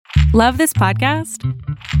Love this podcast?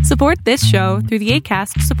 Support this show through the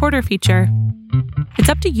Acast supporter feature. It's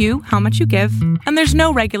up to you how much you give, and there's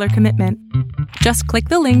no regular commitment. Just click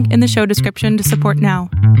the link in the show description to support now.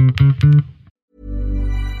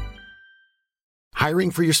 Hiring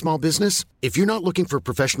for your small business? If you're not looking for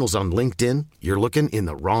professionals on LinkedIn, you're looking in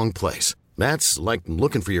the wrong place. That's like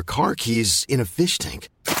looking for your car keys in a fish tank.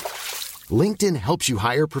 LinkedIn helps you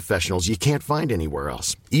hire professionals you can't find anywhere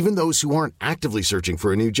else, even those who aren't actively searching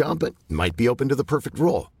for a new job but might be open to the perfect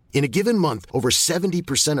role. In a given month, over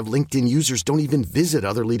 70% of LinkedIn users don't even visit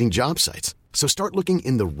other leading job sites. So start looking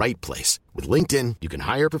in the right place. With LinkedIn, you can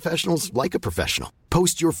hire professionals like a professional.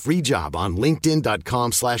 Post your free job on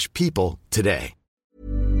linkedin.com/people today.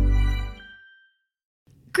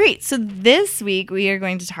 Great. So this week we are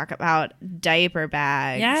going to talk about diaper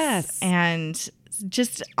bags. Yes. And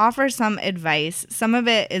just offer some advice. Some of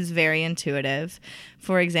it is very intuitive.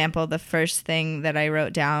 For example, the first thing that I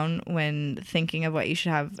wrote down when thinking of what you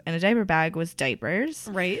should have in a diaper bag was diapers.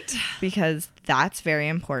 Right. Because that's very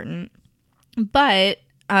important. But,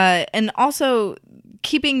 and also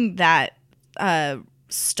keeping that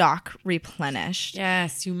stock replenished.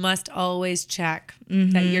 Yes, you must always check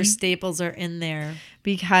that your staples are in there.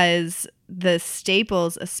 Because the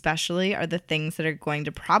staples especially are the things that are going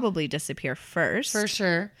to probably disappear first. For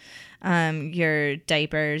sure. Your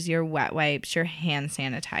diapers, your wet wipes, your hand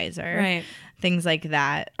sanitizer. Right. Things like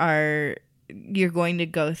that you're going to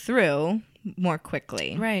go through more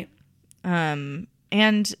quickly. Right.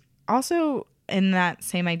 And also in that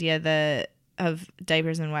same idea of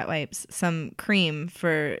diapers and wet wipes, some cream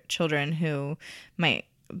for children who might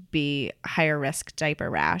be higher risk diaper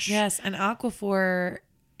rash. Yes, and Aquaphor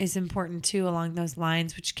is important too along those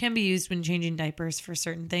lines, which can be used when changing diapers for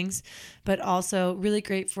certain things, but also really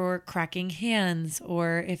great for cracking hands,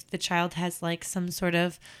 or if the child has like some sort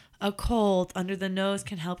of a cold under the nose,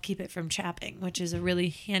 can help keep it from chapping, which is a really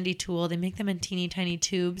handy tool. They make them in teeny tiny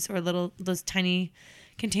tubes, or those tiny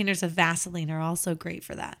containers of Vaseline are also great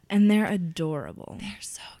for that. And they're adorable. They're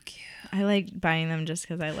so cute. I like buying them just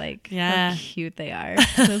because I like Yeah. how cute they are.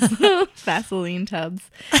 Those little Vaseline tubs.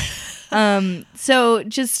 So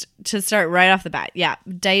just to start right off the bat, yeah,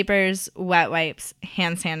 diapers, wet wipes,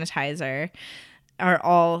 hand sanitizer are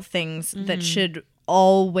all things that should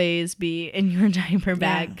always be in your diaper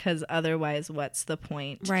bag, because otherwise what's the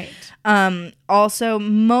point? Right. Also,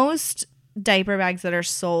 most diaper bags that are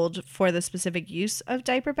sold for the specific use of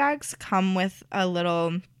diaper bags come with a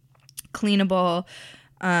little cleanable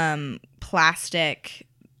plastic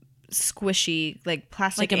squishy, like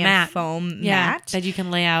plastic Like a and mat. foam Yeah, mat that you can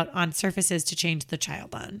lay out on surfaces to change the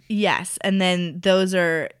child on. Yes, and then those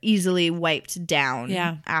are easily wiped down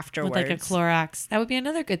afterwards. With like a Clorox. That would be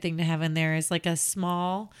another good thing to have in there, is like a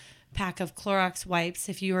small pack of Clorox wipes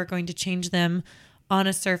if you are going to change them on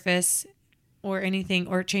a surface or anything,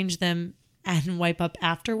 or change them and wipe up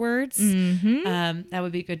afterwards. That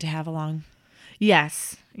would be good to have along.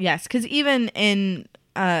 Yes, because even in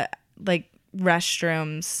like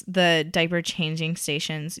restrooms, the diaper changing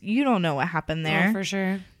stations, you don't know what happened there Oh, for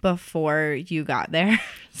sure. before you got there.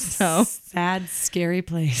 So sad, scary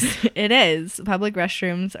place. it is. Public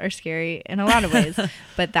restrooms are scary in a lot of ways,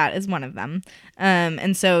 but that is one of them.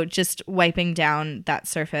 And so just wiping down that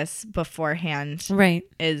surface beforehand Right.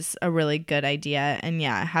 is a really good idea. And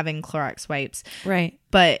yeah, having Clorox wipes, Right.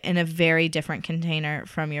 but in a very different container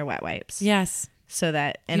from your wet wipes. Yes. So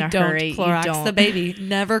that in You a don't hurry, Clorox you don't. the baby.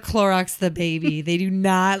 Never Clorox the baby. They do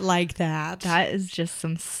not like that. That is just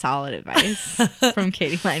some solid advice from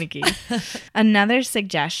Katie Meineke. Another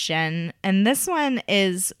suggestion, and this one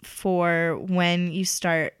is for when you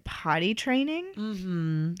start potty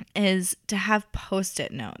training, is to have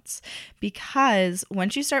Post-it notes. Because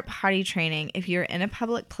once you start potty training, if you're in a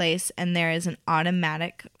public place and there is an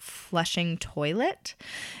automatic flushing toilet,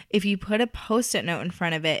 if you put a Post-it note in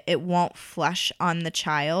front of it, it won't flush on the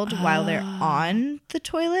child while they're on the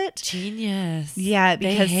toilet. Genius. Yeah,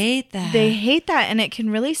 because they hate that. They hate that, and it can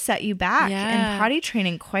really set you back Yeah. in potty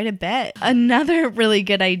training quite a bit. Another really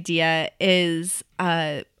good idea is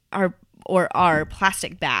our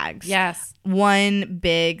plastic bags. Yes. One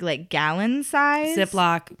big like gallon size.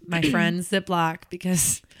 Ziploc, my friend, Ziploc,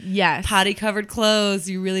 because Yes. potty covered clothes,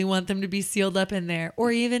 you really want them to be sealed up in there.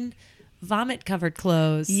 Or even vomit covered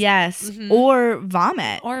clothes. Yes. Or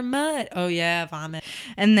vomit. Or mud. Oh yeah, vomit.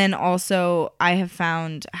 And then also I have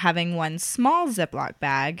found having one small Ziploc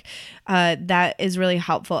bag that is really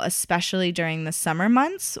helpful, especially during the summer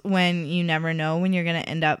months when you never know when you're going to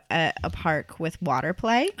end up at a park with water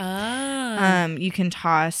play. You can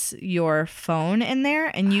toss your phone in there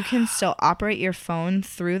and you can still operate your phone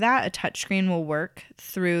through that. A touchscreen will work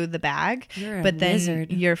through the bag, but then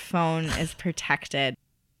your phone is protected.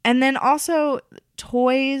 And then also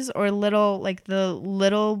toys or the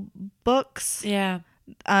little books. Yeah.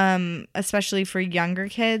 Especially for younger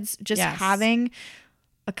kids, just having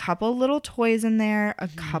a couple little toys in there, a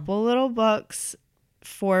couple little books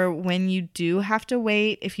for when you do have to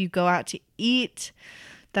wait. If you go out to eat,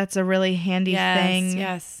 that's a really handy thing.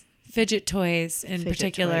 Yes. Fidget toys in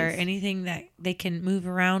particular, anything that they can move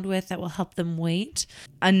around with that will help them wait.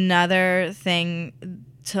 Another thing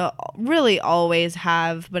to really always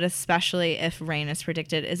have, but especially if rain is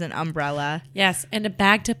predicted, is an umbrella. Yes, and a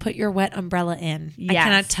bag to put your wet umbrella in. Yes. I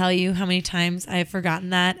cannot tell you how many times I've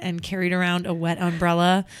forgotten that and carried around a wet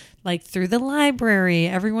umbrella like through the library.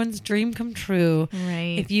 Everyone's dream come true.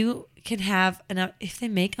 Right. If you can have if they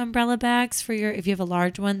make umbrella bags for if you have a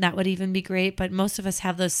large one, that would even be great. But most of us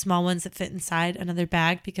have those small ones that fit inside another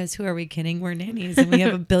bag because who are we kidding? We're nannies and we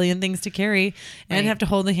have a billion things to carry and have to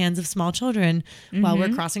hold the hands of small children while we're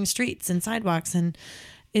crossing streets and sidewalks. And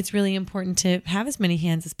it's really important to have as many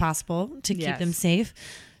hands as possible to keep them safe.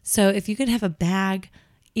 So if you could have a bag,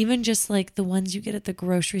 even just like the ones you get at the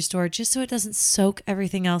grocery store, just so it doesn't soak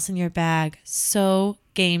everything else in your bag. So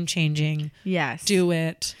game changing. Yes. Do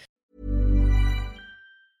it.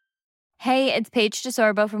 Hey, it's Paige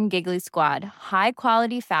DeSorbo from Giggly Squad. High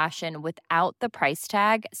quality fashion without the price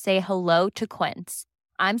tag. Say hello to Quince.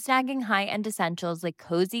 I'm snagging high-end essentials like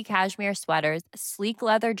cozy cashmere sweaters, sleek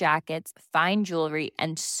leather jackets, fine jewelry,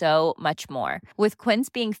 and so much more. With Quince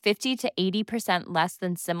being 50 to 80% less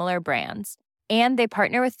than similar brands. And they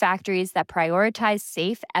partner with factories that prioritize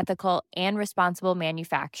safe, ethical, and responsible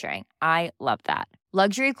manufacturing. I love that.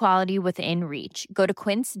 Luxury quality within reach. Go to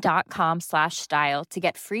quince.com/style to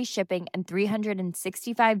get free shipping and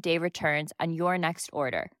 365-day returns on your next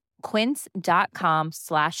order.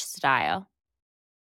 Quince.com/style.